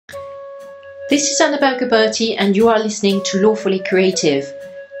This is Annabelle Gauberti and you are listening to Lawfully Creative,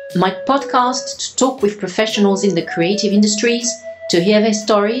 my podcast to talk with professionals in the creative industries, to hear their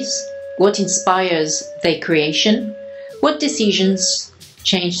stories, what inspires their creation, what decisions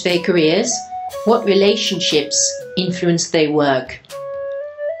changed their careers, what relationships influenced their work.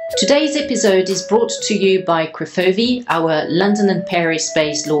 Today's episode is brought to you by Lawfully, our London and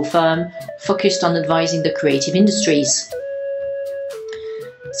Paris-based law firm focused on advising the creative industries.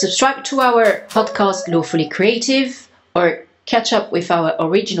 Subscribe to our podcast Lawfully Creative or catch up with our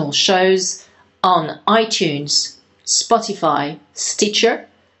original shows on iTunes, Spotify, Stitcher,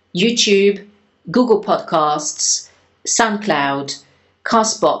 YouTube, Google Podcasts, SoundCloud,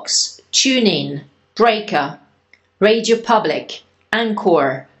 Castbox, TuneIn, Breaker, Radio Public,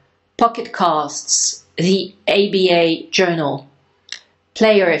 Anchor, Pocket Casts, the ABA Journal,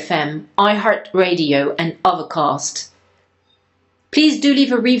 Player FM, iHeartRadio and Overcast. Please do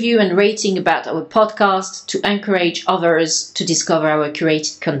leave a review and rating about our podcast to encourage others to discover our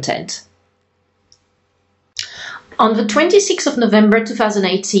curated content. On the 26th of November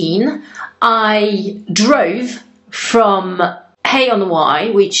 2018, I drove from Hay-on-Wye,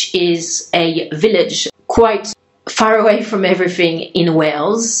 which is a village quite far away from everything in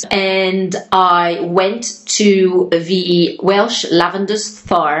Wales, and I went to the Welsh Lavenders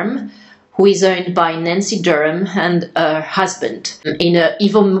farm, who is owned by Nancy Durham and her husband, in an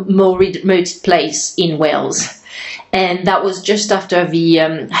even more remote place in Wales. And that was just after the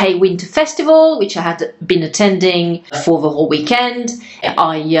Hay Winter Festival, which I had been attending for the whole weekend.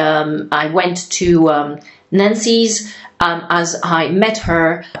 I went to Nancy's as I met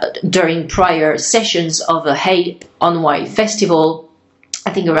her during prior sessions of the Hay-on-Wye Festival,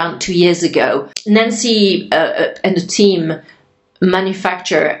 I think around 2 years ago. Nancy and the team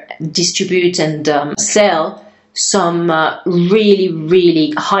manufacture, distribute and sell some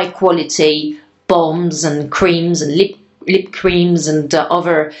really high quality balms and creams and lip creams and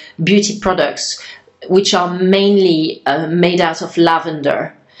other beauty products, which are mainly made out of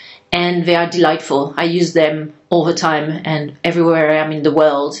lavender, and they are delightful. I use them all the time and everywhere I am in the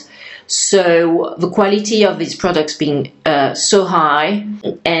world. So the quality of these products being so high,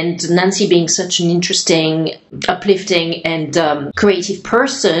 and Nancy being such an interesting, uplifting and creative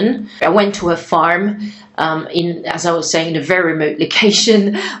person, I went to her farm in, as I was saying, in a very remote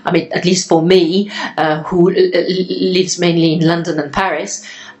location. I mean, at least for me, who lives mainly in London and Paris,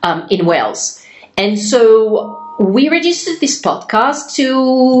 in Wales. And so we registered this podcast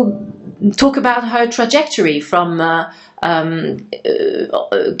to talk about her trajectory from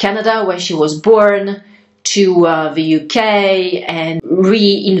Canada, where she was born, to the UK, and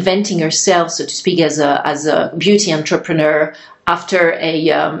reinventing herself, so to speak, as a beauty entrepreneur after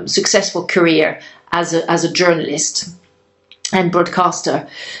a successful career as a journalist and broadcaster.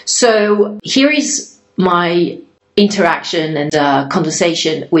 So here is my interaction and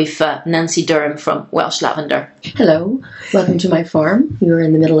conversation with Nancy Durham from Welsh Lavender. Hello, welcome to my farm. You're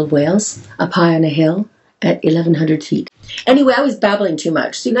in the middle of Wales, up high on a hill at 1,100 feet. Anyway, I was babbling too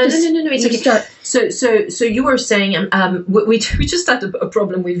much. So no, it's okay. Start. So you were saying we just had a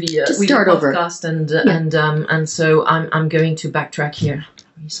problem with the podcast and so I'm going to backtrack here.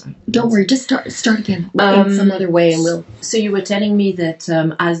 Sorry. Don't worry, just start again in some other way, and we'll. So you were telling me that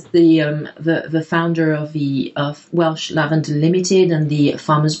as the founder of Welsh Lavender Limited and the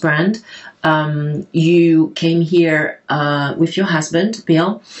Farmers brand, you came here with your husband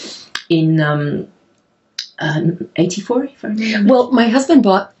Bill in 84, if I remember. Well, my husband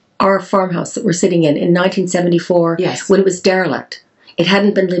bought our farmhouse that we're sitting in 1974. Yes. When it was derelict. It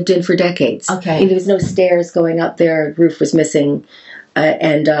hadn't been lived in for decades. Okay. And there was no stairs going up there. The roof was missing.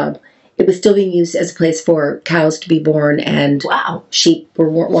 And it was still being used as a place for cows to be born, and sheep were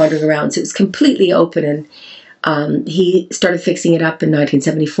wandering around. So it was completely open, and he started fixing it up in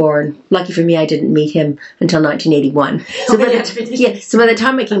 1974. And lucky for me, I didn't meet him until 1981. So by the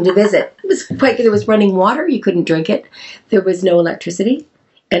time I came to visit, it was quite good. There was running water. You couldn't drink it. There was no electricity.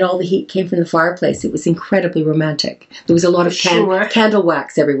 And all the heat came from the fireplace. It was incredibly romantic. There was a lot of candle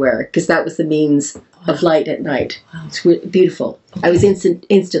wax everywhere, because that was the means of light at night. Wow. It's beautiful. Okay. I was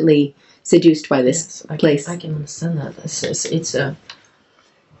instantly seduced by this place. I can understand that.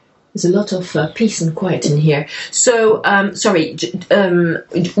 There's a lot of peace and quiet in here. So, so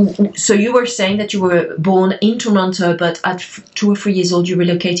you were saying that you were born in Toronto, but at 2 or 3 years old you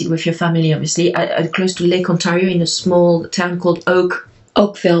relocated with your family, obviously, close to Lake Ontario in a small town called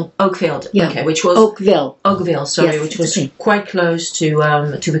Oakville. Yeah. Okay, which was Oakville, sorry, yes, which was quite close to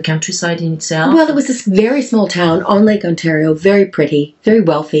the countryside in itself. Well, it was this very small town on Lake Ontario, very pretty, very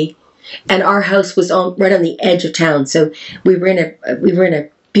wealthy, and our house was right on the edge of town. So we were in a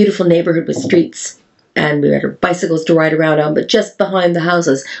beautiful neighborhood with streets. And we had our bicycles to ride around on, but just behind the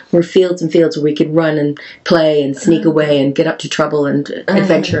houses were fields and fields where we could run and play and sneak away and get up to trouble and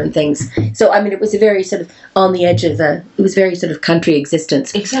adventure and things. So, I mean, it was a very sort of on the edge of it was very sort of country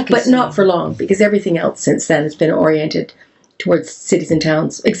existence. Exactly. But not for long, because everything else since then has been oriented towards cities and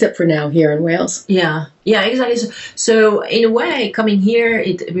towns, except for now here in Wales. Yeah, exactly. So in a way, coming here,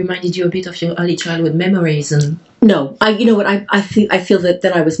 it reminded you a bit of your early childhood memories. And no, you know what? I feel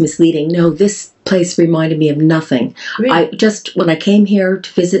that I was misleading. No, this place reminded me of nothing. Really? When I came here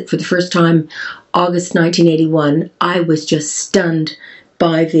to visit for the first time, August 1981, I was just stunned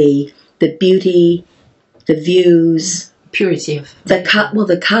by the beauty, the views. Purity of the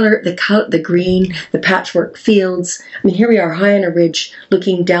color, the green, the patchwork fields. I mean, here we are high on a ridge,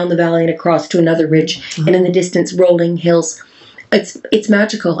 looking down the valley and across to another ridge, and in the distance, rolling hills. It's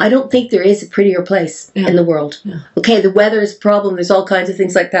magical. I don't think there is a prettier place in the world. Yeah. Okay, the weather is a problem. There's all kinds of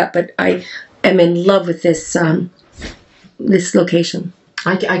things like that, but I am in love with this this location.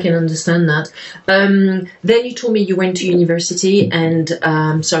 I can understand that. Then you told me you went to university, and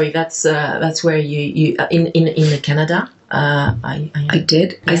that's where you in Canada. I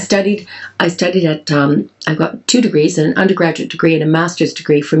did. Yeah. I studied at. I've got 2 degrees, an undergraduate degree and a master's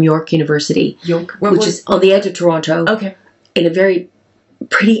degree from York University, which is on the edge of Toronto. Okay. In a very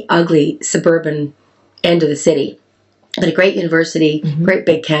pretty ugly suburban end of the city, but a great university, great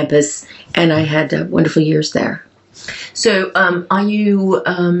big campus, and I had wonderful years there. So, are you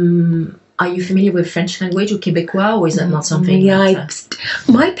familiar with French language or Québécois, or is that not something? Yeah,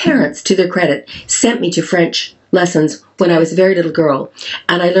 my parents, to their credit, sent me to French lessons when I was a very little girl,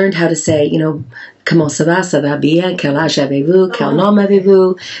 and I learned how to say, comment ça va bien, quel âge avez-vous, quel nom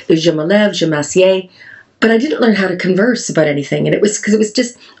avez-vous, je me lève, je m'assieds. But I didn't learn how to converse about anything, and it was because it was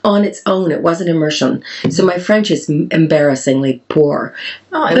just on its own. It wasn't immersion. So my French is embarrassingly poor.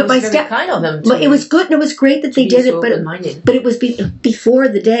 Oh, it was very kind of them. But it was good, and it was great that they did it. But it was before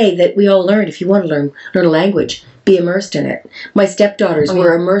the day that we all learned. If you want to learn a language, be immersed in it. My stepdaughters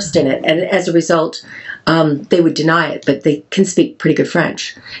were immersed in it, and as a result, they would deny it, but they can speak pretty good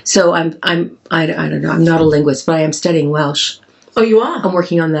French. So I don't know. I'm not a linguist, but I am studying Welsh. Oh, you are? I'm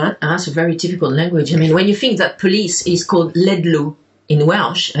working on that. That's a very difficult language. I mean, when you think that police is called ledlu in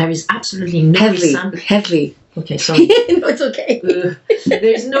Welsh, there is absolutely no resemblance. Heavily. Okay, sorry. No, it's okay. There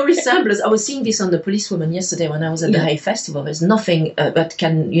is no resemblance. I was seeing this on the Policewoman yesterday when I was at the Hay Festival. There's nothing that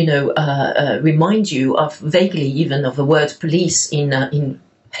can, remind you of vaguely even of the word police in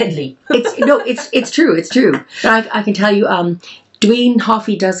Headley. It's true. It's true. I can tell you, Dween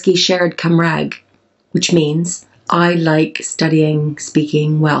Hoffy Dusky Shared Cymraeg, which means I like studying,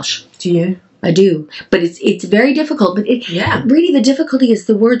 speaking Welsh. Do you? I do, but it's very difficult. But really the difficulty is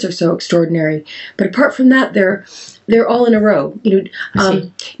the words are so extraordinary. But apart from that, they're all in a row.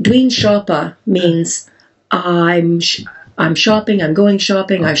 Dween Shoppa means I'm shopping. I'm going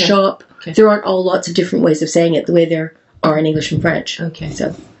shopping. Okay. I shop. Okay. There aren't all lots of different ways of saying it the way there are in English and French. Okay.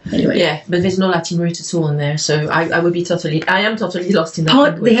 So anyway. Yeah, but there's no Latin root at all in there. So I am totally lost in that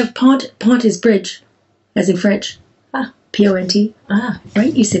language. They have pont. Pont is bridge, as in French. P-O-N-T.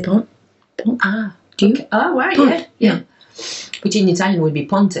 Right? You say pont. Do you? Okay. Oh, right, pont. Yeah. Which in Italian would be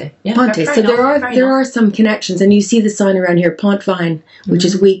ponte. Yeah, ponte. So there are some connections, and you see the sign around here, Pont Vine, which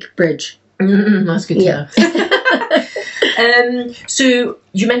is weak bridge. That's good to know. So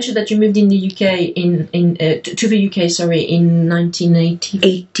you mentioned that you moved in the UK to the UK. In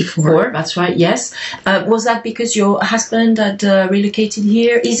 1984. That's right. Yes. Was that because your husband had relocated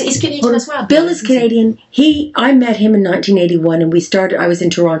here? Is Canadian as well? Bill is Canadian. I met him in 1981, and we started. I was in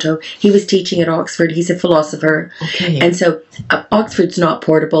Toronto. He was teaching at Oxford. He's a philosopher, and so Oxford's not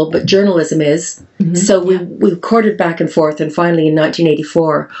portable, but journalism is. Mm-hmm. So we courted back and forth, and finally in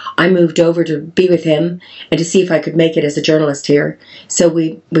 1984, I moved over to be with him and to see if I could make it as a journalist here. So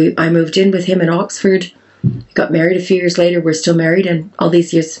I moved in with him in Oxford, got married a few years later. We're still married, and all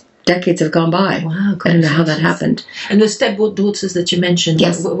these years, decades have gone by. Wow, I don't know how that happened. And the stepdaughters that you mentioned,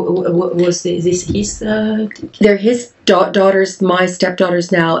 yes. Was this his? They're his daughters, my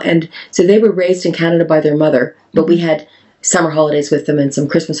stepdaughters now, and so they were raised in Canada by their mother, but we had summer holidays with them and some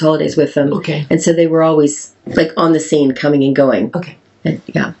Christmas holidays with them. Okay. And so they were always like on the scene, coming and going. Okay. And,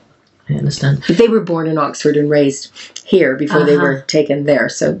 yeah. I understand. But they were born in Oxford and raised here before they were taken there.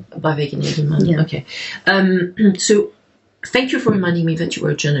 So by the Canadian man. Yeah. Okay. So thank you for reminding me that you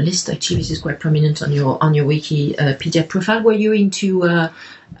were a journalist. Actually, this is quite prominent on your Wikipedia profile. Were you into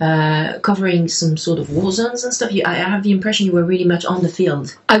covering some sort of war zones and stuff? I have the impression you were really much on the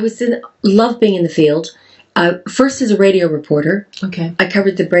field. I love being in the field. First as a radio reporter. Okay. I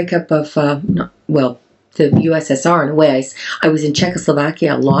covered the breakup of the USSR in a way. I was in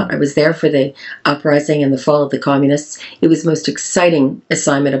Czechoslovakia a lot. I was there for the uprising and the fall of the communists. It was the most exciting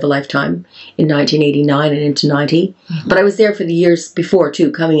assignment of a lifetime in 1989 and into 90. But I was there for the years before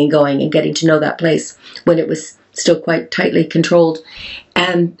too, coming and going and getting to know that place when it was still quite tightly controlled.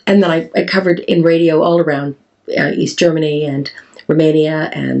 And then I covered in radio all around East Germany and Romania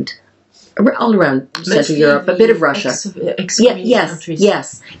and all around Central Europe, a bit of Russia.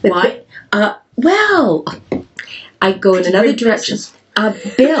 Yes. Why? Well, I go in another direction.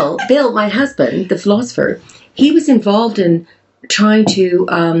 Bill, my husband, the philosopher, he was involved in trying to,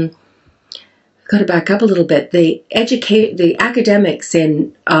 got to back up a little bit, the academics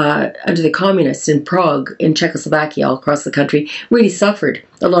in under the communists in Prague, in Czechoslovakia, all across the country, really suffered.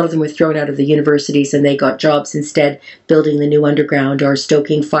 A lot of them were thrown out of the universities and they got jobs instead building the new underground or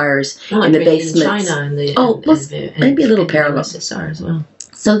stoking fires in the basements. In China and maybe a little parallel. USSR as well.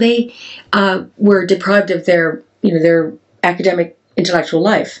 So they were deprived of their academic intellectual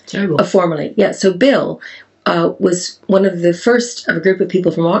life. Terrible. Formally. Yeah. So Bill was one of the first of a group of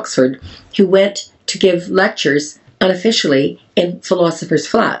people from Oxford who went to give lectures unofficially in philosophers'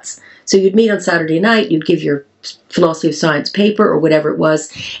 flats. So you'd meet on Saturday night, you'd give your philosophy of science paper or whatever it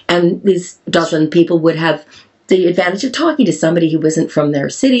was, and these dozen people would have the advantage of talking to somebody who wasn't from their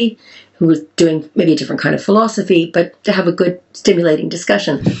city, who was doing maybe a different kind of philosophy, but to have a good, stimulating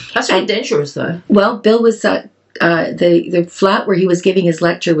discussion. That's really dangerous, though. Well, Bill was... the flat where he was giving his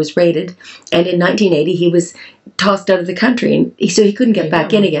lecture was raided, and in 1980 he was tossed out of the country, and so he couldn't get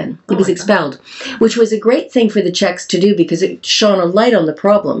back in again. He was expelled, which was a great thing for the Czechs to do because it shone a light on the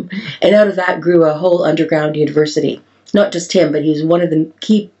problem, and out of that grew a whole underground university. Not just him, but he was one of the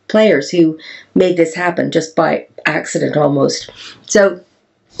key players who made this happen just by accident almost. So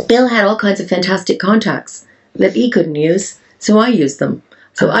Bill had all kinds of fantastic contacts that he couldn't use, so I used them.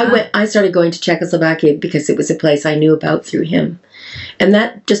 So I started going to Czechoslovakia because it was a place I knew about through him. And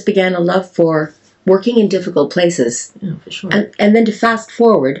that just began a love for working in difficult places. Yeah, for sure. And then to fast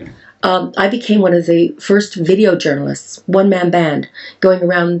forward, I became one of the first video journalists, one-man band, going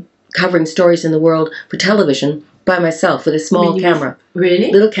around covering stories in the world for television by myself with a small camera.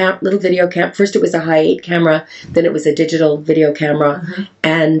 Really? Little video camera. First it was a high 8 camera, then it was a digital video camera.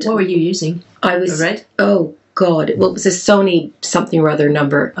 And what were you using? I was... A red? Oh, God. Well, it was a Sony something or other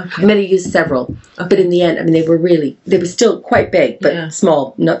number. Okay. I mean, I used several. Okay. But in the end, I mean, they were still quite big, but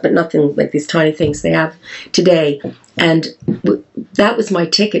small. But nothing like these tiny things they have today. And that was my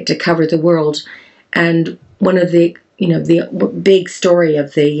ticket to cover the world. And one of the, the big story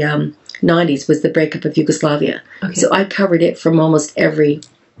of the 90s was the breakup of Yugoslavia. Okay. So I covered it from almost every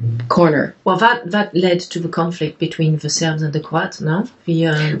corner. Well, that led to the conflict between the Serbs and the Croats, no?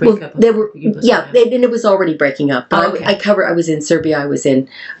 The breakup of Yugoslavia. And it was already breaking up. But I was in Serbia, I was in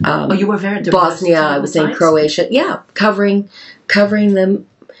you were very Bosnia, I was in Croatia. Yeah, covering them.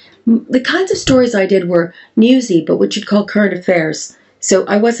 The kinds of stories I did were newsy, but what you'd call current affairs. So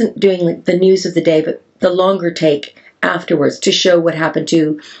I wasn't doing like the news of the day, but the longer take afterwards to show what happened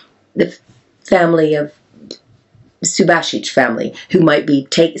to the family of Subasic family, who might be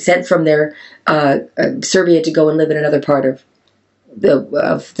sent from their Serbia to go and live in another part of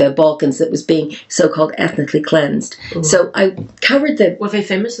the Balkans that was being so-called ethnically cleansed. Ooh. So I covered the... Were they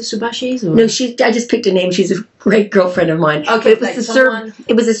famous, the Subacis? Or? No, I just picked a name. She's a great girlfriend of mine. Okay, it was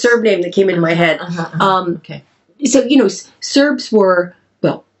it was a Serb name that came into my head. Okay. So, Serbs were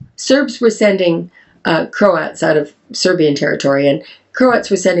sending Croats out of Serbian territory, and Croats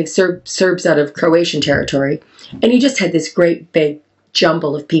were sending Serbs out of Croatian territory. And you just had this great big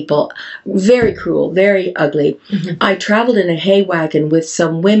jumble of people, very cruel, very ugly. I traveled in a hay wagon with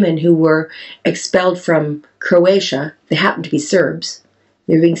some women who were expelled from Croatia. They happened to be Serbs.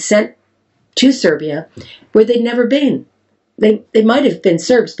 They were being sent to Serbia, where they'd never been. They might have been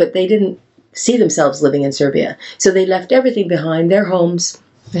Serbs, but they didn't see themselves living in Serbia. So they left everything behind, their homes,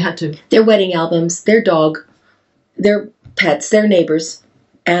 they had to, their wedding albums, their dog, their pets, their neighbors,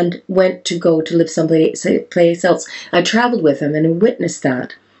 and went to go to live someplace else. I traveled with them and witnessed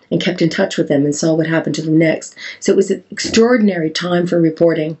that and kept in touch with them and saw what happened to them next. So it was an extraordinary time for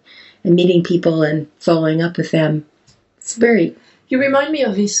reporting and meeting people and following up with them. It's very... You remind me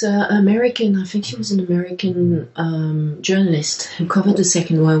of this American, I think she was an American journalist who covered the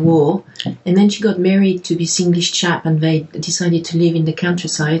Second World War, and then she got married to this English chap, and they decided to live in the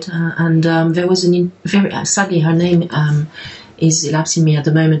countryside, and there was sadly her name is elapsing me at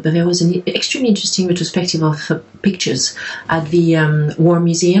the moment, but there was an extremely interesting retrospective of her pictures at the War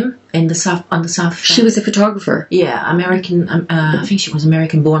Museum in the south, on the south. She was a photographer. Yeah, American. I think she was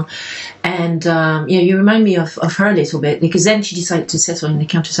American born, and you remind me of her a little bit, because then she decided to settle in the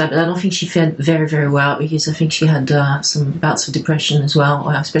countryside. But I don't think she fared very, very well, because I think she had some bouts of depression as well,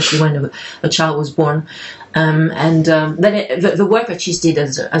 especially when a child was born. Then the work that she did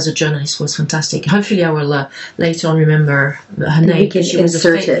as a journalist was fantastic. Hopefully, I will later on remember her name, because she was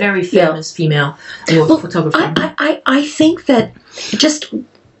a very famous female photographer. I think that, just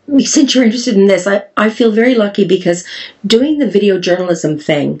since you're interested in this, I feel very lucky, because doing the video journalism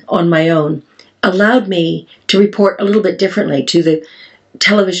thing on my own allowed me to report a little bit differently to the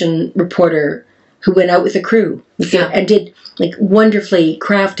television reporter who went out with a crew and did like wonderfully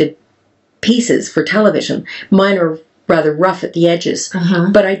crafted pieces for television. Mine are rather rough at the edges,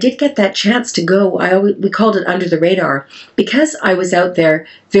 but I did get that chance to go. We called it under the radar, because I was out there,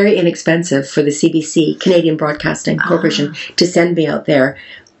 very inexpensive for the CBC, Canadian Broadcasting Corporation, to send me out there.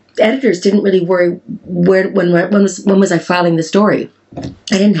 Editors didn't really worry when was I filing the story. I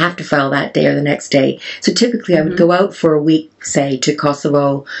didn't have to file that day or the next day. So typically I would go out for a week, say, to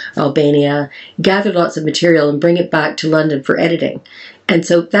Kosovo, Albania, gather lots of material and bring it back to London for editing. And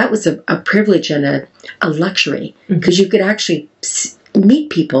so that was a privilege and a luxury, because you could actually meet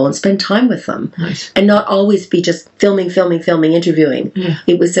people and spend time with them, and not always be just filming, interviewing.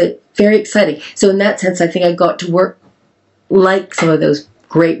 It was very exciting. So in that sense, I think I got to work like some of those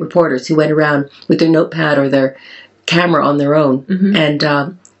great reporters who went around with their notepad or their camera on their own and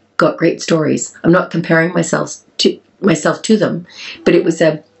got great stories. I'm not comparing myself to them, but it was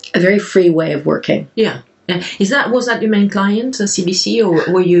a very free way of working. Yeah. Was that your main client, CBC,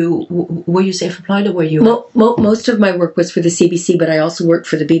 or were you self-employed, or were you? Most of my work was for the CBC, but I also worked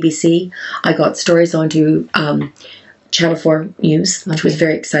for the BBC. I got stories onto Channel 4 News, which was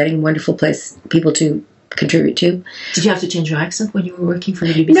very exciting, wonderful place, people to contribute to. Did you have to change your accent when you were working for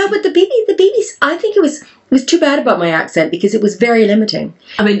the BBC? No, but the BBC, I think it was too bad about my accent, because it was very limiting.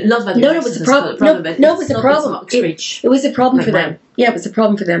 I mean, not that it was a problem. No, it was a problem. It was a problem for them. Yeah, it was a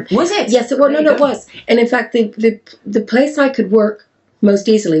problem for them. Was it? Yes, it was. And in fact, the place I could work most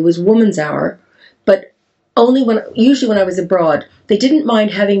easily was Woman's Hour, but usually when I was abroad, they didn't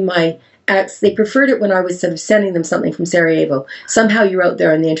mind having my accent. They preferred it when I was sort of sending them something from Sarajevo. Somehow you're out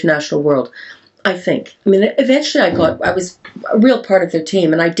there in the international world, I think. I mean, eventually I was a real part of their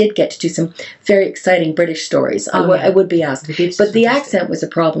team, and I did get to do some very exciting British stories. I would be asked. But the accent was a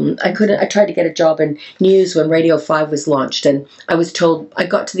problem. I tried to get a job in news when Radio 5 was launched, and I was told, I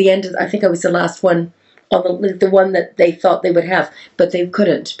got to the end, I think I was the last one, on the one that they thought they would have, but they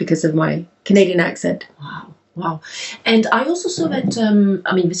couldn't because of my Canadian accent. Wow. And I also saw that,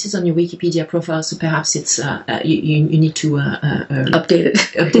 this is on your Wikipedia profile, so perhaps it's you need to update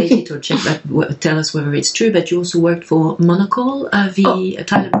it or check that, tell us whether it's true, but you also worked for Monocle, Tyler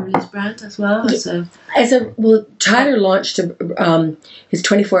Brûlé's brand as well. Tyler launched his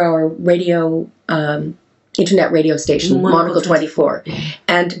 24-hour radio, internet radio station, Monocle 24.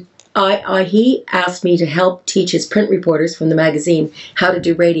 And he asked me to help teach his print reporters from the magazine how to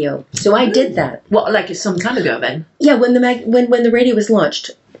do radio. So I did that. Well, like some time ago then? Yeah, when the radio was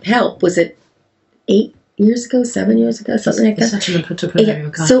launched. Was it 8 years ago, 7 years ago, something like that? It's such an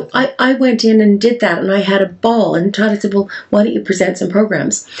entrepreneurial kind. So I went in and did that, and I had a ball. And Tyler said, well, why don't you present some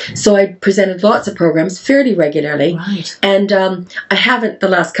programs? So I presented lots of programs fairly regularly. Right. And I haven't the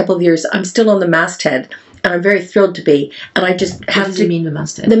last couple of years. I'm still on the masthead. And I'm very thrilled to be. And I just have to... What does it mean, the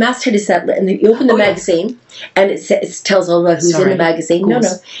masthead? The masthead is that... And you open the magazine, and it tells all about who's in the magazine. No.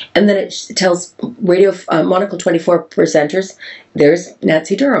 And then it tells radio Monocle 24 presenters, there's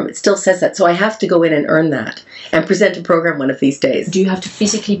Nancy Durham. It still says that. So I have to go in and earn that and present a program one of these days. Do you have to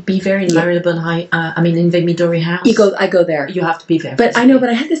physically be there in Marylebone High? In the Midori House? I go there. You have to be there. But I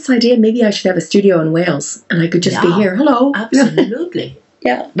had this idea, maybe I should have a studio in Wales, and I could just be here. Hello. Absolutely.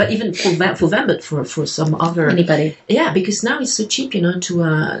 Yeah, but even for them, but for some other anybody. Yeah, because now it's so cheap,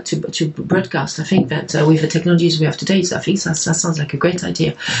 to broadcast. I think that with the technologies we have today, I think that sounds like a great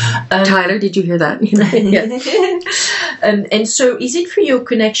idea. Tyler, did you hear that? And so, is it through your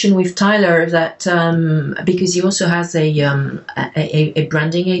connection with Tyler that because he also has a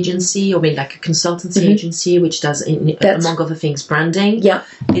branding agency, or like a consultancy agency, which does among other things branding? Yeah.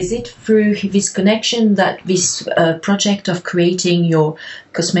 Is it through this connection that this project of creating your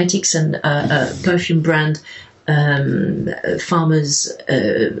cosmetics and perfume brand farmers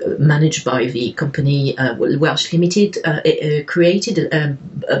managed by the company Welsh Limited created,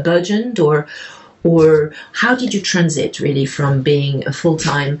 burgeoned, or how did you transit really from being a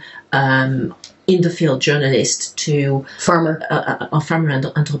full-time in the field journalist to farmer and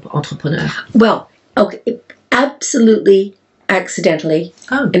entrepreneur? Well, okay, absolutely accidentally.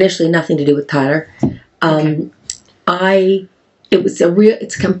 Oh. Initially, nothing to do with Tyler. This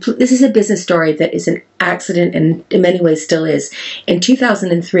is a business story that is an accident and in many ways still is. In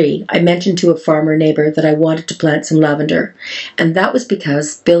 2003, I mentioned to a farmer neighbor that I wanted to plant some lavender. And that was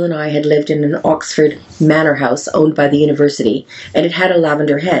because Bill and I had lived in an Oxford manor house owned by the university, and it had a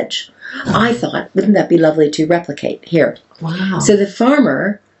lavender hedge. I thought, wouldn't that be lovely to replicate here? Wow. So the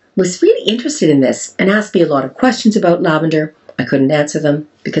farmer was really interested in this and asked me a lot of questions about lavender. I couldn't answer them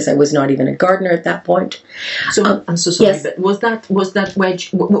because I was not even a gardener at that point. So I'm so sorry, yes. but was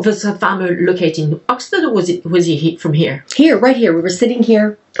that farmer located in Oxford, or was he from here? Here, right here. We were sitting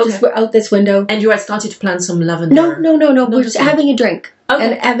here, just out this window. And you had started to plant some lavender? No. We were just having a drink.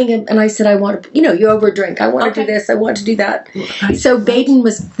 Okay. And I said, I want to, you over a drink. I want to do this. I want to do that. Right. So Baden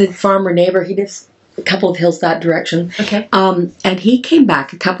was the farmer neighbor. He lives a couple of hills that direction. Okay. And he came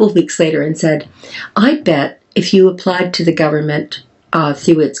back a couple of weeks later and said, I bet if you applied to the government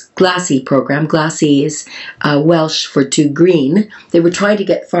through its Glassy program, Glassy is Welsh for to green, they were trying to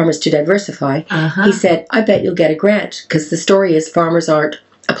get farmers to diversify. He said, I bet you'll get a grant, because the story is farmers aren't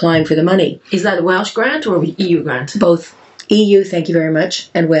applying for the money. Is that a Welsh grant or an EU grant? Both. EU, thank you very much,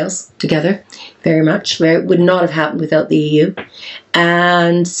 and Wales together, very much. It would not have happened without the EU.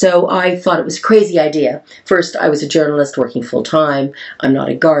 And so I thought it was a crazy idea. First, I was a journalist working full-time. I'm not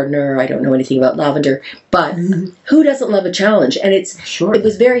a gardener. I don't know anything about lavender. But who doesn't love a challenge? And it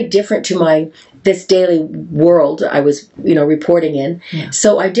was very different to this daily world I was, reporting in. Yeah.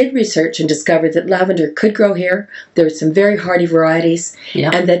 So I did research and discovered that lavender could grow here. There were some very hardy varieties.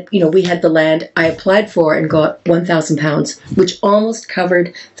 Yeah. And that, we had the land. I applied for and got £1,000, which almost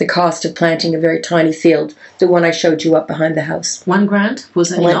covered the cost of planting a very tiny field, the one I showed you up behind the house. $1 grand? Was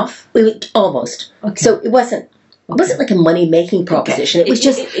that enough? Almost. Okay. So it wasn't. It wasn't like a money-making proposition. Okay. It was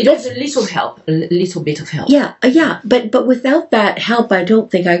just... It was a little help, a little bit of help. Yeah. But without that help, I don't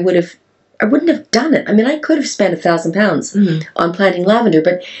think I wouldn't have done it. I mean, I could have spent £1,000 on planting lavender,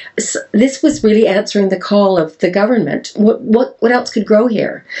 but this was really answering the call of the government. What else could grow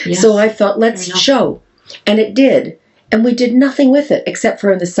here? Yes. So I thought, let's show. And it did. And we did nothing with it, except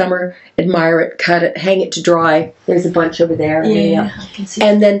for in the summer, admire it, cut it, hang it to dry. There's a bunch over there. Yeah. I can see.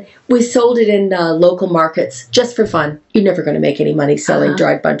 And then we sold it in local markets just for fun. You're never going to make any money selling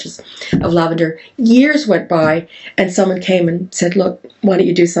dried bunches of lavender. Years went by, and someone came and said, look, why don't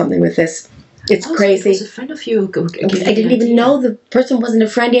you do something with this? It's crazy. It was a friend of you. I didn't even know the person wasn't a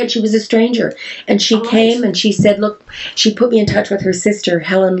friend yet. She was a stranger. And she came and she said, look, she put me in touch with her sister,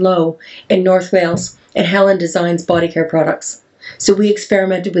 Helen Lowe, in North Wales. And Helen designs body care products. So we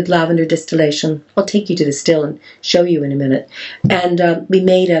experimented with lavender distillation. I'll take you to the still and show you in a minute. And we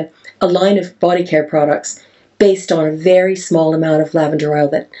made a line of body care products based on a very small amount of lavender oil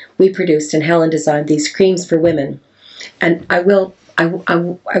that we produced. And Helen designed these creams for women. And I won't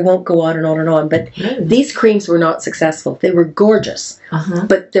go on and on and on, but these creams were not successful. They were gorgeous,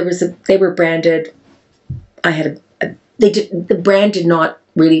 but they were branded. The brand did not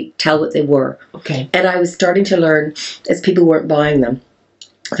really tell what they were. Okay. And I was starting to learn, as people weren't buying them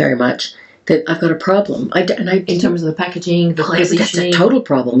very much, that I've got a problem. In terms of the packaging, the positioning. That's a total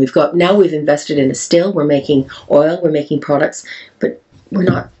problem. We've invested in a still. We're making oil. We're making products, but we're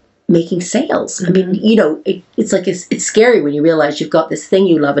not making sales. I mean, it's scary when you realize you've got this thing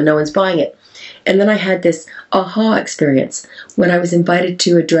you love and no one's buying it. And then I had this aha experience when I was invited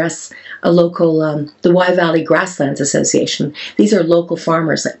to address a local, the Wye Valley Grasslands Association. These are local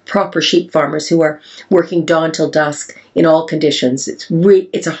farmers, like proper sheep farmers who are working dawn till dusk in all conditions.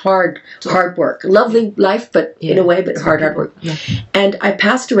 It's a hard work. Lovely life, but in a way, but hard work. Yeah. And I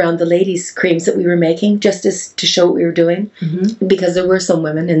passed around the ladies' creams that we were making just to show what we were doing, because there were some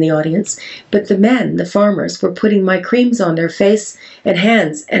women in the audience. But the men, the farmers, were putting my creams on their face and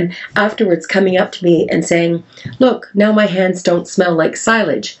hands, and afterwards coming up to me and saying, look, now my hands don't smell like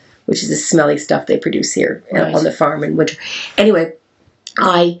silage, which is the smelly stuff they produce here on the farm in winter. Anyway,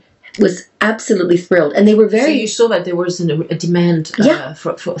 I was absolutely thrilled, and they were very. So you saw that there was a demand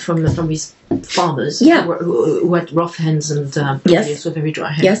from these farmers who had rough hands and so very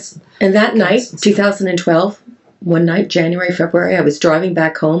dry hands. Yes, and that night, 2012, one night, January, February, I was driving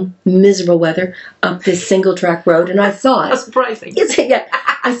back home, miserable weather, up this single track road, and I thought, that's surprising.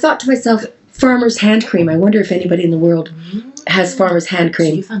 I thought to myself, farmer's hand cream. I wonder if anybody in the world has farmer's hand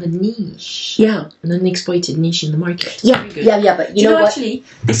cream. So you found a niche. Yeah. An unexploited niche in the market. Yeah, yeah. But you know what? Actually,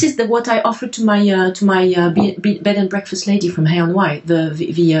 this is what I offered to my bed and breakfast lady from Hay on Wye. The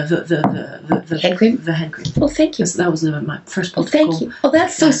hand cream. The hand cream. Oh, thank you. That was my first. Oh, thank you. Oh,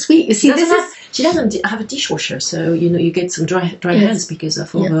 that's so sweet. You see, she doesn't have a dishwasher, so you get some dry hands because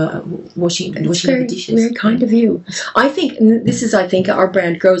of all the washing the dishes. Very kind of you. I think our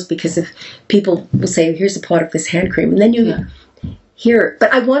brand grows because of people will say, "Here's a pot of this hand cream," and then you hear.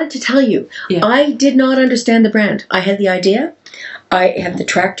 But I wanted to tell you, I did not understand the brand. I had the idea. I had the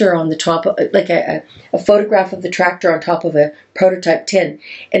tractor on the top, like a photograph of the tractor on top of a prototype tin,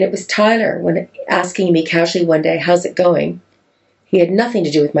 and it was Tyler when asking me casually one day, "How's it going?" He had nothing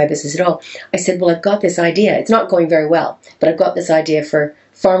to do with my business at all. I said, "Well, I've got this idea. It's not going very well, but I've got this idea for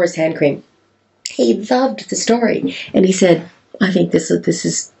farmer's hand cream." He loved the story, and he said, "I think this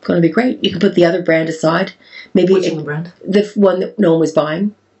is going to be great. You can put the other brand aside. Maybe which brand? The one that no one was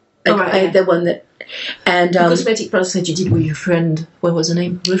buying. The one that." And the cosmetic products that you did with your friend, what was her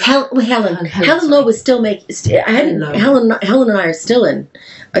name? Helen. Helen Lowe was still making. Helen and I are still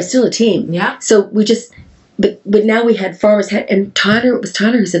a team. Yeah. So we just. But now we had farmers, and it was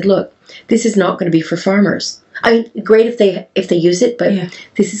Tyler who said, "Look, this is not going to be for farmers. I mean, great if they use it, but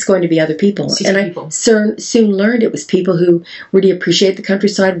this is going to be other people." And I soon learned it was people who really appreciate the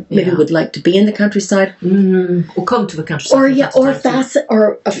countryside, maybe would like to be in the countryside, or come to the countryside,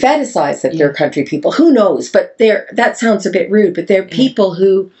 or fantasize that they're country people. Who knows? But that sounds a bit rude. But they're people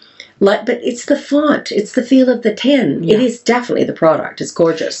who. But it's the font, it's the feel of the tin. Yeah. It is definitely the product. It's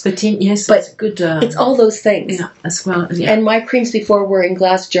gorgeous. The tin, yes, but it's good. It's all those things. Yeah, as well. Yeah. And my creams before were in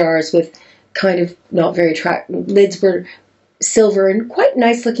glass jars with kind of not very lids were silver and quite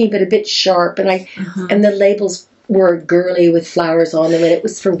nice looking, but a bit sharp. And and the labels were girly with flowers on them, and it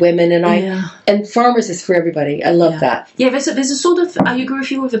was for women. And farmers is for everybody. I love that. Yeah, there's a sort of. I agree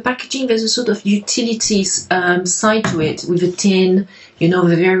with you with the packaging. There's a sort of utilities side to it with the tin. You know,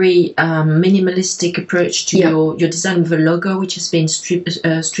 the very minimalistic approach to your design with the logo, which has been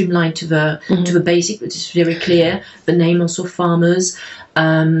streamlined to the basic, which is very clear. The name also farmers.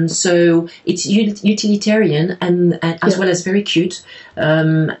 So it's utilitarian and as well as very cute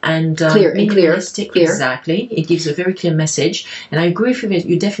and clear and minimalistic. Clear. Exactly, it gives a very clear message. And I agree with it.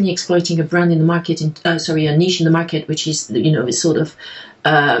 You're definitely exploiting a brand in the market. A niche in the market, which is this sort of.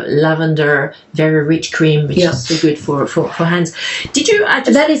 Lavender, very rich cream, which is so good for hands. Did you?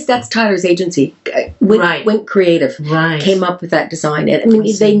 That's Tyler's agency. Wink Creative came up with that design. And I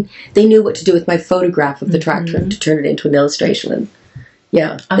mean, they knew what to do with my photograph of the tractor to turn it into an illustration.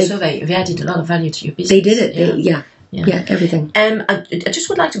 And so they added a lot of value to your business. They did it. Yeah, everything. I just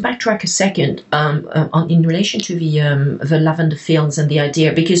would like to backtrack a second in relation to the lavender fields and the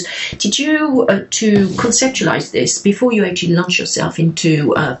idea, because did you to conceptualize this before you actually launch yourself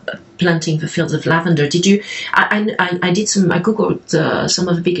into planting the fields of lavender? Did you? I googled some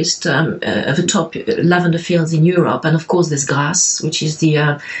of the biggest of the top lavender fields in Europe, and of course there's Grasse, which is the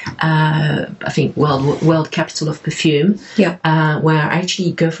I think world capital of perfume. Yeah. Where I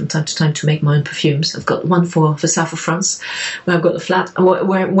actually go from time to time to make my own perfumes. I've got one for the south of France, where I've got a flat,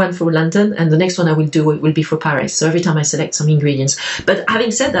 one for London, and the next one I will do will be for Paris. So every time I select some ingredients. But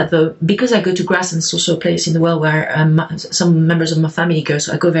having said that, though, because I go to Grasse, and it's also a place in the world where some members of my family go,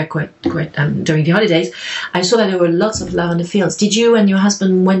 so I go there quite during the holidays, I saw that there were lots of lavender fields. Did you and your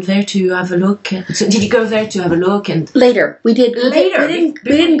husband went there to have a look? So did you go there to have a look? And later we did. Later we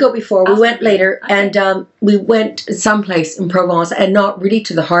didn't go before. We went later, and we went someplace in Provence, and not really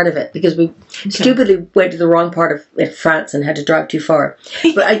to the heart of it because we stupidly went to the wrong part of France and had to drive too far.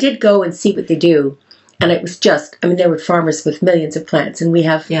 But I did go and see what they do, and it was just. I mean, there were farmers with millions of plants, and we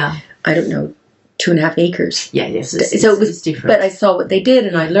have I don't know. 2.5 acres. Yeah, yes. So it was different. But I saw what they did,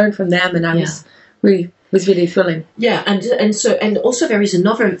 and I learned from them, and I was really thrilling. Yeah, and also there is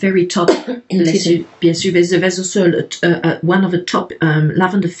another very top. There's also one of the top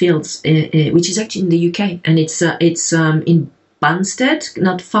lavender fields, which is actually in the UK, and it's in Banstead,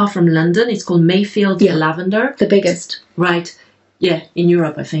 not far from London. It's called Mayfield Lavender. The biggest, right? Yeah, in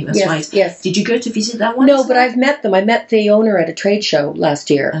Europe, I think that's right. Yes. Did you go to visit that one? No, but I've met them. I met the owner at a trade show last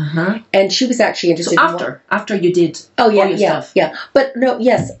year, and she was actually interested. So after you did, stuff. But no,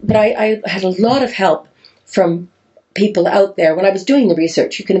 but I had a lot of help from people out there when I was doing the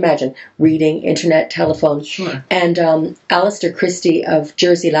research. You can imagine reading, internet, telephone, and Alistair Christie of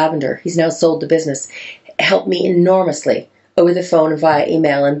Jersey Lavender. He's now sold the business. Helped me enormously over the phone and via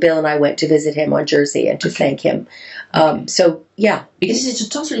email, and Bill and I went to visit him on Jersey and to thank him. Because it's a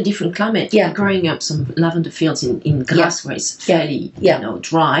totally different climate. Growing up some lavender fields in Grasse where it's fairly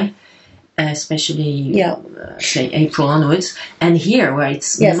dry, especially say April onwards, and here where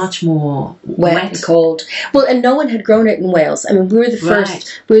it's much more wet and cold. Well, and no one had grown it in Wales. I mean, we were the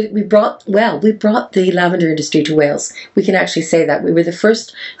first. We brought the lavender industry to Wales. We can actually say that we were the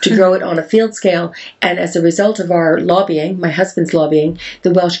first to grow it on a field scale, and as a result of our lobbying, my husband's lobbying,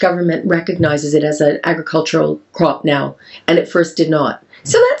 the Welsh government recognises it as an agricultural crop now, and at first did not.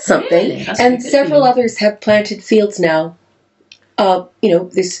 So that's something. Really? That's and several others have planted fields now.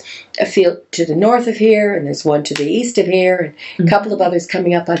 There's a field to the north of here, and there's one to the east of here, and a couple of others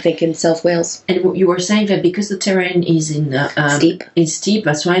coming up, I think, in South Wales. And you were saying that because the terrain is in steep. It's steep,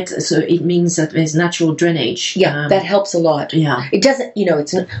 that's right. So it means that there's natural drainage. Yeah, that helps a lot. Yeah, it doesn't.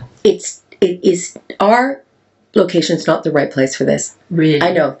 It is our location's not the right place for this. Really?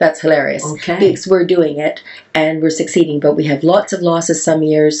 I know, that's hilarious. Okay. Because we're doing it and we're succeeding, but we have lots of losses some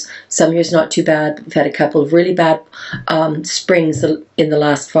years not too bad. We've had a couple of really bad springs in the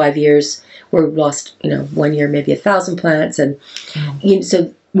last 5 years where we've lost, 1 year maybe 1,000 plants, and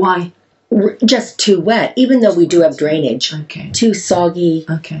so why? We're just too wet, even though we do have drainage. Okay. Too soggy.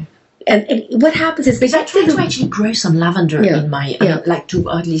 Okay. And what happens is... Because I try to actually grow some lavender in my... like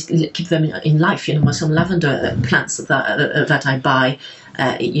to at least keep them in life, some lavender plants that I buy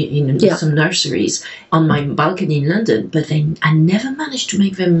in some nurseries on my balcony in London, but then I never managed to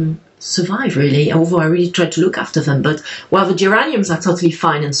make them survive, really, although I really tried to look after them. But while the geraniums are totally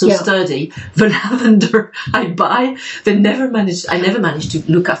fine and so sturdy, the lavender I buy, I never managed to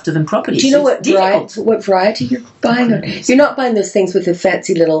look after them properly. Do you know what variety you're buying? You're not buying those things with the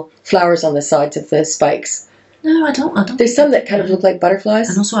fancy little flowers on the sides of the spikes. No, I don't. There's some that kind of look like butterflies.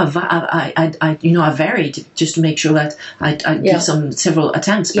 And also I varied just to make sure that I give several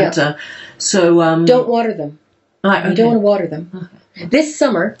attempts. But don't water them. Right, okay. You don't want to water them. Okay. This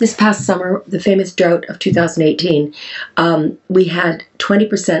past summer, the famous drought of 2018, we had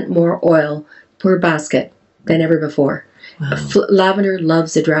 20% more oil per basket than ever before. Wow. Lavender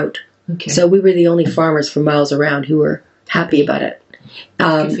loves a drought. Okay. So we were the only farmers for miles around who were happy about it.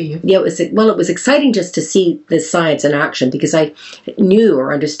 Good for you. Yeah, it was exciting just to see the science in action, because I knew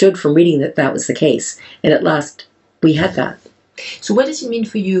or understood from reading that was the case. And at last, we had that. So what does it mean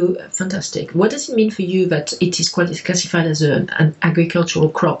for you? Fantastic. What does it mean for you that it is classified as an agricultural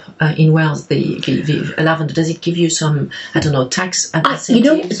crop in Wales, the lavender? Does it give you some, tax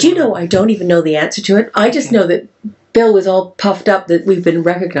incentives? Do you know, I don't even know the answer to it. I just know that Bill was all puffed up that we've been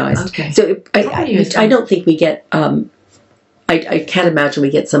recognized. Okay. So I don't think we get... I can't imagine we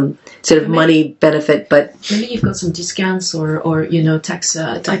get some sort of money benefit, but maybe you've got some discounts or tax.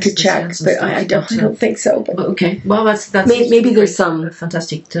 I could check, but I don't think so. But okay, well that's maybe there's some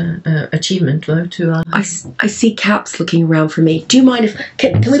fantastic achievement though. To I see Caps looking around for me. Do you mind if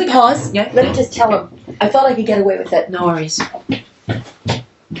can we pause? Yeah. Let me just tell him. I thought I could get away with it. No worries. Hey,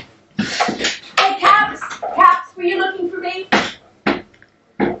 Caps, were you looking for me?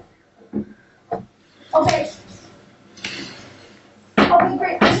 Okay. Okay,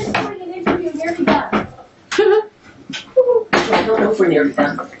 great. I'm just doing an interview. Nearly done. I don't know if we're nearly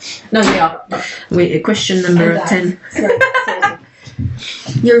done. No, we are. Wait, question number 10. Sorry.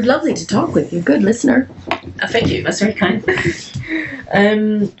 You're lovely to talk with. You're a good listener. Thank you. That's very kind.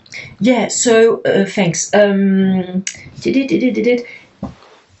 So thanks.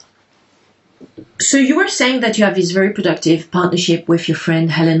 So you were saying that you have this very productive partnership with your friend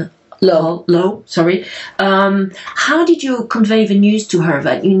Helen Low, sorry. How did you convey the news to her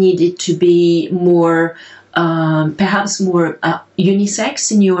that you needed to be more, perhaps more unisex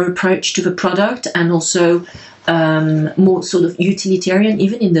in your approach to the product, and also more sort of utilitarian,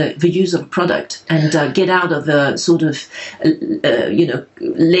 even in the use of a product, and get out of the sort of,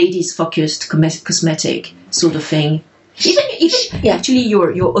 ladies-focused cosmetic sort of thing? Even actually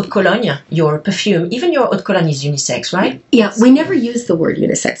your eau de cologne, your perfume, even your eau de cologne is unisex, right? Yeah, we never use the word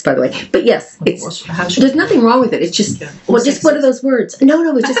unisex, by the way. But yes, there's nothing wrong with it. It's just just one of those words.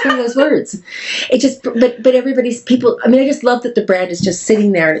 No, it's just one of those words. It just but everybody's people. I mean, I just love that the brand is just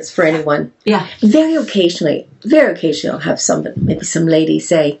sitting there and it's for anyone. Yeah. Very occasionally, I'll have maybe some lady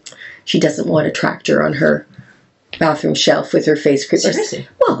say she doesn't want a tractor on her bathroom shelf with her face cream. Seriously?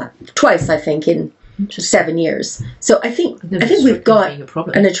 Well, twice I think in 7 years. So I think we've got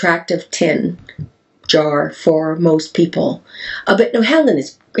an attractive tin jar for most people. But no, Helen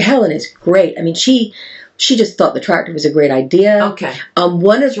is great. I mean, she just thought the tractor was a great idea. Okay.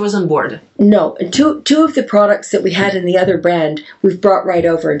 She was on board. No, and two of the products that we had in the other brand, we've brought right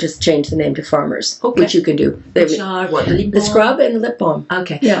over and just changed the name to Farmers, which you can do. Which are what? The scrub and the lip balm.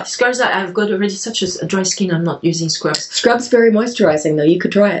 Okay. Yeah. Scrubs. I've got already such a dry skin. I'm not using scrubs. Scrub's very moisturizing, though. You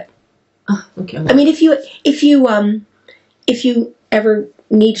could try it. Oh, okay. I mean, if you ever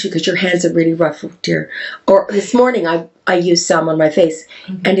need to, because your hands are really rough, dear. Or this morning I used some on my face,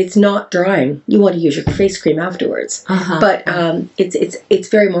 and it's not drying. You want to use your face cream afterwards, but it's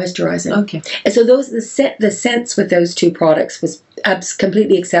very moisturizing. Okay. And so the scents with those two products was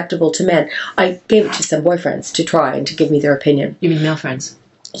completely acceptable to men. I gave it to some boyfriends to try and to give me their opinion. You mean male friends?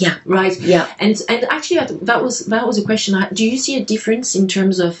 Yeah. Right. Yeah. And actually, that was a question. Do you see a difference in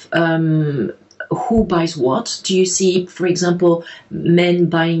terms of who buys what? Do you see, for example, men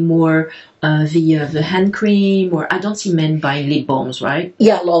buying more the hand cream, or I don't see men buying lip balms, right?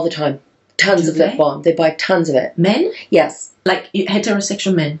 Yeah, all the time. Tons of lip balm. They buy tons of it. Men? Yes. Like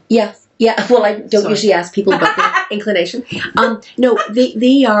heterosexual men? Yeah. Yeah, well, I don't usually ask people about their inclination. No,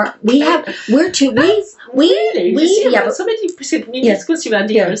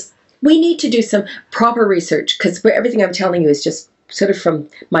 we need to do some proper research, because everything I'm telling you is just sort of from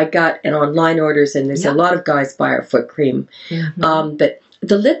my gut and online orders, and there's a lot of guys buy our foot cream. But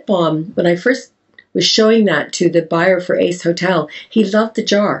the lip balm, when I first was showing that to the buyer for Ace Hotel, he loved the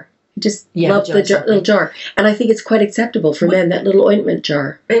jar. He just loved the little jar. And I think it's quite acceptable for men, that little ointment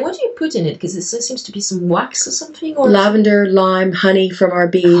jar. And what do you put in it? Because there seems to be some wax or something. Or lavender, lime, honey from our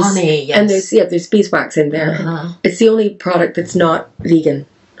bees. Honey, yes. And there's beeswax in there. It's the only product that's not vegan.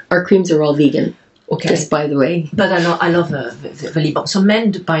 Our creams are all vegan. Okay. Just by the way. But I love the lip balm. So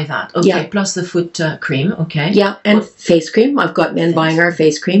men buy that. Okay. Yeah. Plus the foot cream. Okay. Yeah. And face cream. I've got men buying our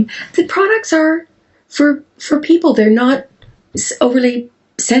face cream. The products are for people. They're not overly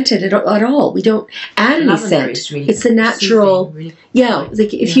scented at all. We don't add any scent. Really, it's the natural. Really,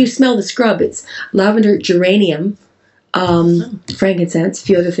 like if you smell the scrub, it's lavender, geranium, frankincense, a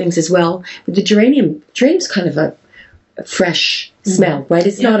few other things as well. But the geranium's kind of a fresh smell, right?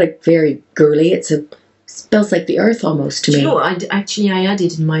 It's not a very girly. Smells like the earth almost to me. Sure, I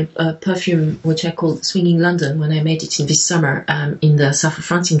added in my perfume, which I call Swinging London, when I made it in this summer in the south of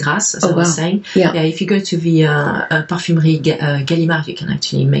France, in Grasse, as I was saying. Yeah, if you go to the Parfumerie Gallimard, you can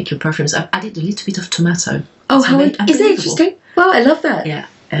actually make your perfumes. I've added a little bit of tomato. Oh, how is that interesting? Wow, I love that. Yeah.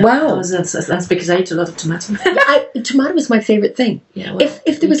 Wow. That's because I ate a lot of tomato. Tomato is my favorite thing. Yeah, well,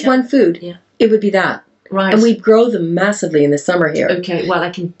 if there was one food, it would be that. Right. And we grow them massively in the summer here. Okay,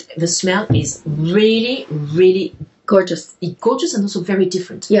 well, the smell is really, really gorgeous. Gorgeous, and also very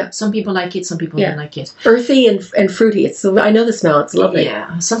different. Yeah. Some people like it, some people don't like it. Earthy and fruity. I know the smell. It's lovely.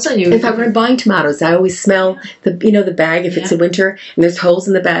 Yeah. Sometimes in fact, when I'm buying tomatoes, I always smell the bag if it's a winter and there's holes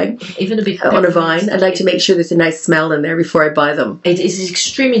in the bag. Even a bit on a vine. I'd like to make sure there's a nice smell in there before I buy them. It is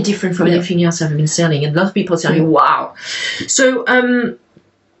extremely different from anything else I've been selling, and a lot of people say, "Wow." So,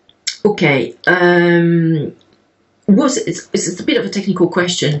 okay. It's a bit of a technical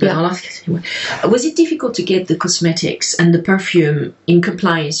question, but I'll ask it anyway. Was it difficult to get the cosmetics and the perfume in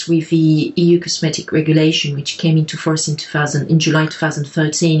compliance with the EU cosmetic regulation, which came into force in July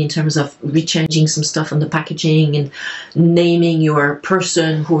 2013, in terms of rechanging some stuff on the packaging and naming your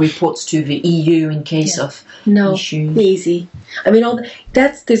person who reports to the EU in case of issues? Easy. I mean,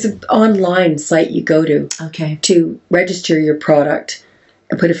 there's an online site you go to to register your product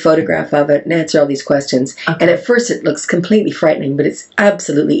and put a photograph of it and answer all these questions. Okay. And at first it looks completely frightening, but it's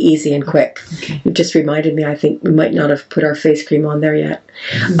absolutely easy and quick. Okay. You've just reminded me, I think we might not have put our face cream on there yet.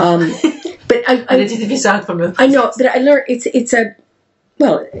 But I did miss out from it. I know, but I learned it's a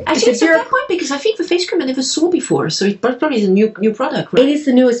fair point, because I think the face cream I never saw before, so it probably is a new product, right? It is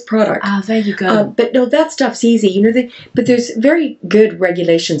the newest product. Ah, there you go. But no, that stuff's easy. But there's very good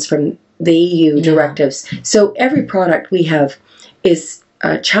regulations from the EU directives. So every product we have is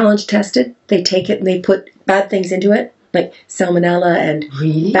challenge tested. They take it and they put bad things into it, like salmonella and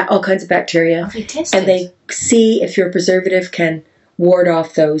all kinds of bacteria. They test and they see if your preservative can ward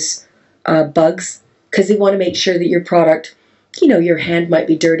off those bugs, because they want to make sure that your product, your hand might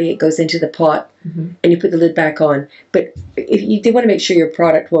be dirty, it goes into the pot, and you put the lid back on. But they want to make sure your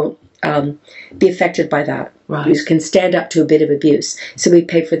product won't be affected by that. Right. You can stand up to a bit of abuse. So we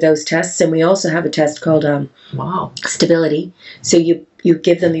pay for those tests, and we also have a test called stability. So you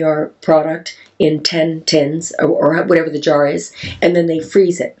give them your product in 10 tins or whatever the jar is, and then they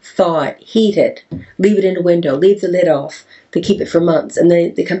freeze it, thaw it, heat it, leave it in a window, leave the lid off. They keep it for months, and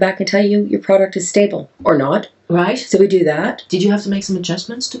they come back and tell you your product is stable or not. Right. So we do that. Did you have to make some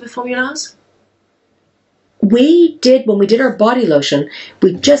adjustments to the formulas? We did, when we did our body lotion,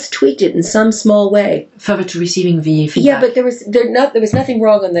 we just tweaked it in some small way. Further to receiving the feedback. Yeah, but there was nothing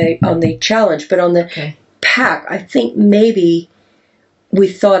wrong on the challenge, but on the pack, I think maybe we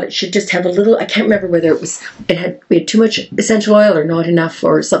thought it should just have a little, I can't remember whether we had too much essential oil or not enough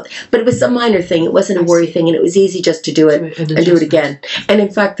or something, but it was a minor thing. It wasn't a worry thing, and it was easy just to do it and do it again. And in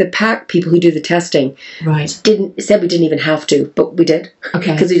fact, the pack people who do the testing said we didn't even have to, but we did.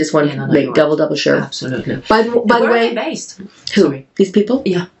 Okay. Because we just wanted to make double sure. Absolutely. By the way, where are they based? Who? Sorry. These people?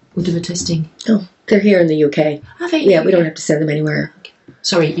 Yeah, who do the testing. Oh, they're here in the UK. Are they? Yeah, we don't have to send them anywhere.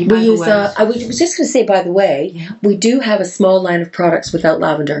 Sorry, we use. I was just going to say, by the way, we do have a small line of products without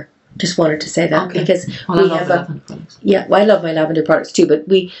lavender. Just wanted to say that because we have lavender products. Yeah, well, I love my lavender products too. But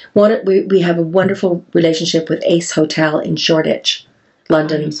we have a wonderful relationship with Ace Hotel in Shoreditch,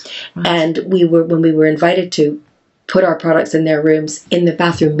 London, and when we were invited to put our products in their rooms in the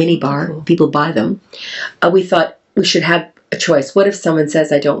bathroom minibar. People buy them. We thought we should have a choice. What if someone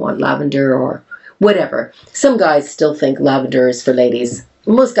says I don't want lavender or whatever? Some guys still think lavender is for ladies.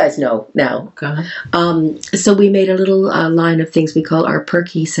 Most guys know now. Okay. So we made a little line of things we call our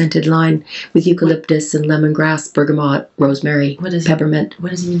perky scented line with eucalyptus and lemongrass, bergamot, rosemary, peppermint. What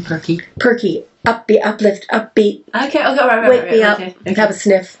does it mean, perky? Perky. Upbeat, uplift, upbeat. Okay, right. Wake me up. Okay. Have a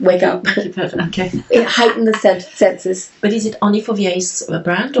sniff. Wake up. Okay. It heighten the senses. But is it only for the Ace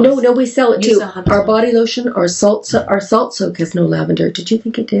brand? Or no, we sell it too. Our body lotion, our salt soak has no lavender. Did you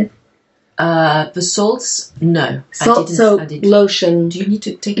think it did? The salts, no. Salt soak lotion. Do you need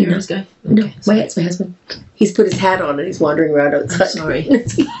to take care of this guy? Okay, no, it's my husband. He's put his hat on and he's wandering around outside. I'm sorry.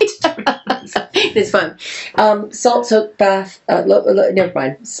 It's fun. Salt soak bath. Never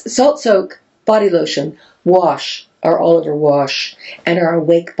mind. Salt soak body lotion, wash, our all-over wash, and our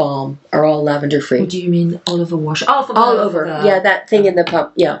awake balm are all lavender free. What do you mean all-over wash? Oh, for all over. Yeah, that thing in the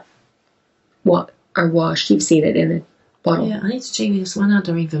pump. Yeah. What? Our wash. You've seen it in it. Bottle. Yeah, I need to check this one out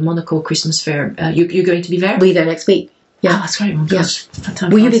during the Monaco Christmas Fair. You're going to be there? We'll be there next week. Yeah, that's great. Oh, gosh,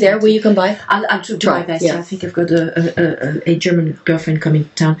 Will you be there? Will you come by? I'll try my best. Yeah. I think I've got a German girlfriend coming to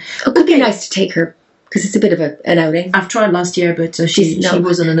town. It would be nice to take her because it's a bit of an outing. I've tried last year, but she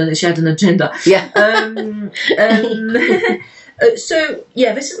wasn't. She had an agenda. Yeah. So,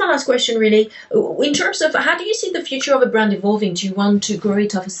 this is my last question, really. In terms of how do you see the future of a brand evolving? Do you want to grow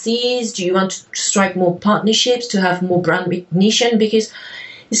it overseas? Do you want to strike more partnerships to have more brand recognition? Because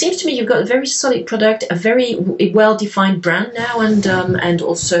it seems to me you've got a very solid product, a very well-defined brand now, and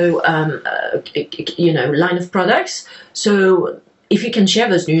also line of products. So, if you can share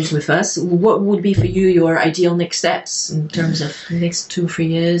those news with us, what would be for you your ideal next steps in terms of the next 2 or 3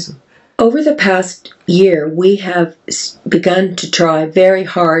 years? Over the past year, we have begun to try very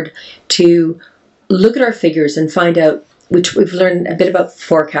hard to look at our figures and find out, which we've learned a bit about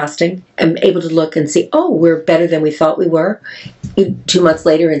forecasting and able to look and see, we're better than we thought we were 2 months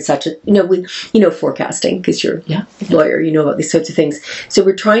later in such a, forecasting because you're a lawyer, you know about these sorts of things. So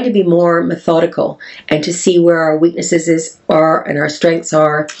we're trying to be more methodical and to see where our weaknesses are and our strengths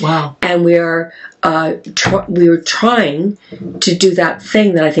are. Wow. And we are trying to do that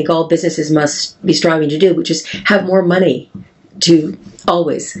thing that I think all businesses must be striving to do, which is have more money to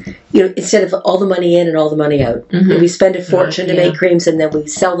always, instead of all the money in and all the money out. Mm-hmm. We spend a fortune to make creams and then we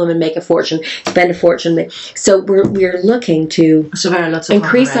sell them and make a fortune, spend a fortune. So we're looking to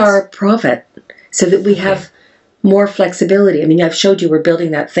increase our profit so that we have more flexibility. I mean, I've showed you we're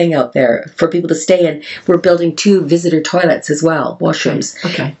building that thing out there for people to stay in. We're building 2 visitor toilets as well, washrooms.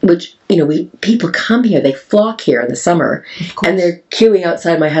 Okay. Which, people come here, they flock here in the summer, and they're queuing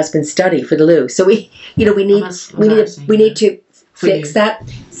outside my husband's study for the loo. So we need to fix that.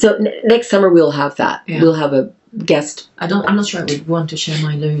 So next summer we'll have that. Yeah. We'll have a guest. I'm not sure I would want to share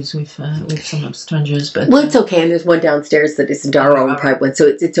my loos with some strangers, but it's okay. And there's one downstairs that isn't our own private one, so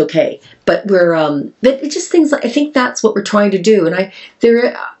it's okay. But we're but it's just things like I think that's what we're trying to do. And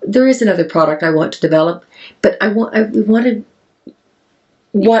there is another product I want to develop, but we want to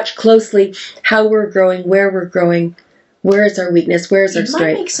watch closely how we're growing, where we're growing. Where is our weakness? Where is our strength?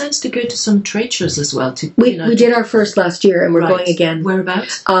 It might make sense to go to some trade shows as well. We did our first last year, and we're going again.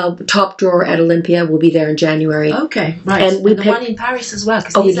 Whereabouts? Top Drawer at Olympia. We'll be there in January. Okay, right. And the one in Paris as well.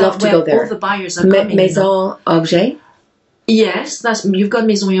 We'd love to go there. All the buyers are coming. Maison Objet. Yes, you've got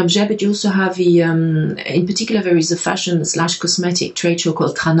Maison Objet, but you also have in particular there is a fashion/cosmetic trade show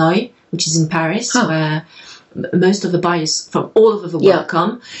called Tranoï, which is in Paris, where most of the buyers from all over the world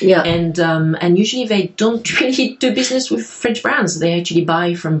come, and usually they don't really do business with French brands. They actually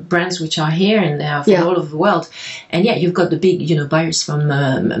buy from brands which are here and they are from all over the world. And you've got the big, buyers from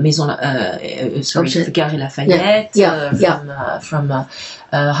Galeries Lafayette, from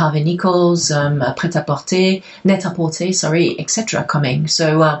Harvey Nichols, Pret-à-Porter, Net-à-Porter, sorry, etc. coming.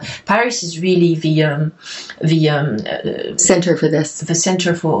 So Paris is really the center for this. The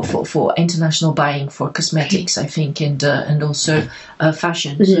center for international buying for cosmetics, I think, and also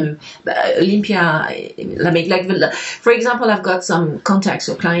fashion. So Olympia, for example, I've got some contacts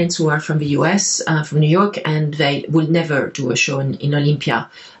or clients who are from the US, from New York, and they will never do a show in Olympia,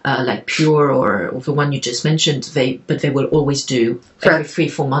 like Pure or the one you just mentioned. But they will always do every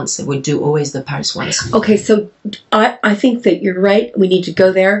 3-4 months. They will do always the Paris ones. Okay, so I think that you're right. We need to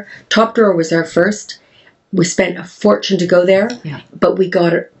go there. Top Drawer was our first. We spent a fortune to go there, but we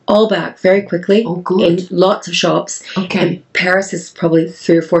got it all back very quickly. Oh, good. In lots of shops. Okay. And Paris is probably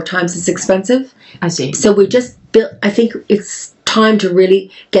 3 or 4 times as expensive. I see. So we just built, I think it's time to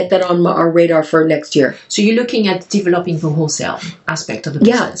really get that on our radar for next year. So you're looking at developing the wholesale aspect of the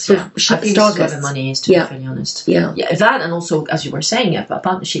business. I think this is where the money is, to be fairly honest. Yeah, that, and also, as you were saying,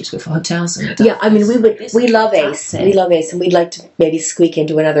 partnerships with hotels. And I mean, we love Ace. We love Ace, and we'd like to maybe squeak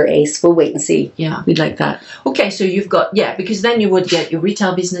into another Ace. We'll wait and see. Yeah, we'd like that. Okay, so you've got because then you would get your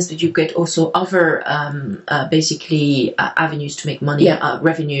retail business, but you get also other basically avenues to make money,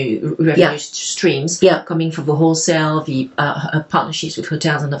 revenue streams coming from the wholesale, the partnerships with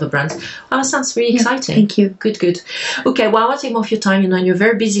hotels and other brands. Oh, that sounds really exciting. Thank you. Good. Okay, well, I won't take more of your time. You're a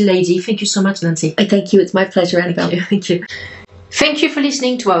very busy lady. Thank you so much, Nancy. Thank you. It's my pleasure, Annabelle. Thank you. Thank you for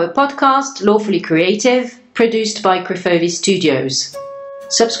listening to our podcast, Lawfully Creative, produced by Crefovi Studios.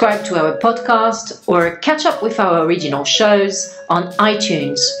 Subscribe to our podcast or catch up with our original shows on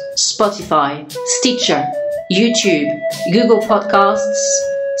iTunes, Spotify, Stitcher, YouTube, Google Podcasts,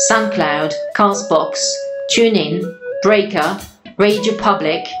 SoundCloud, Castbox, TuneIn, Breaker, Radio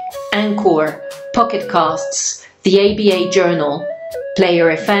Public, Anchor, Pocket Casts, the ABA Journal,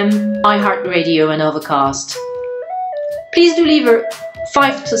 Player FM, iHeartRadio and Overcast. Please do leave a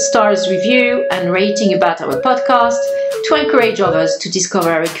 5 stars review and rating about our podcast to encourage others to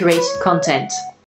discover our curated content.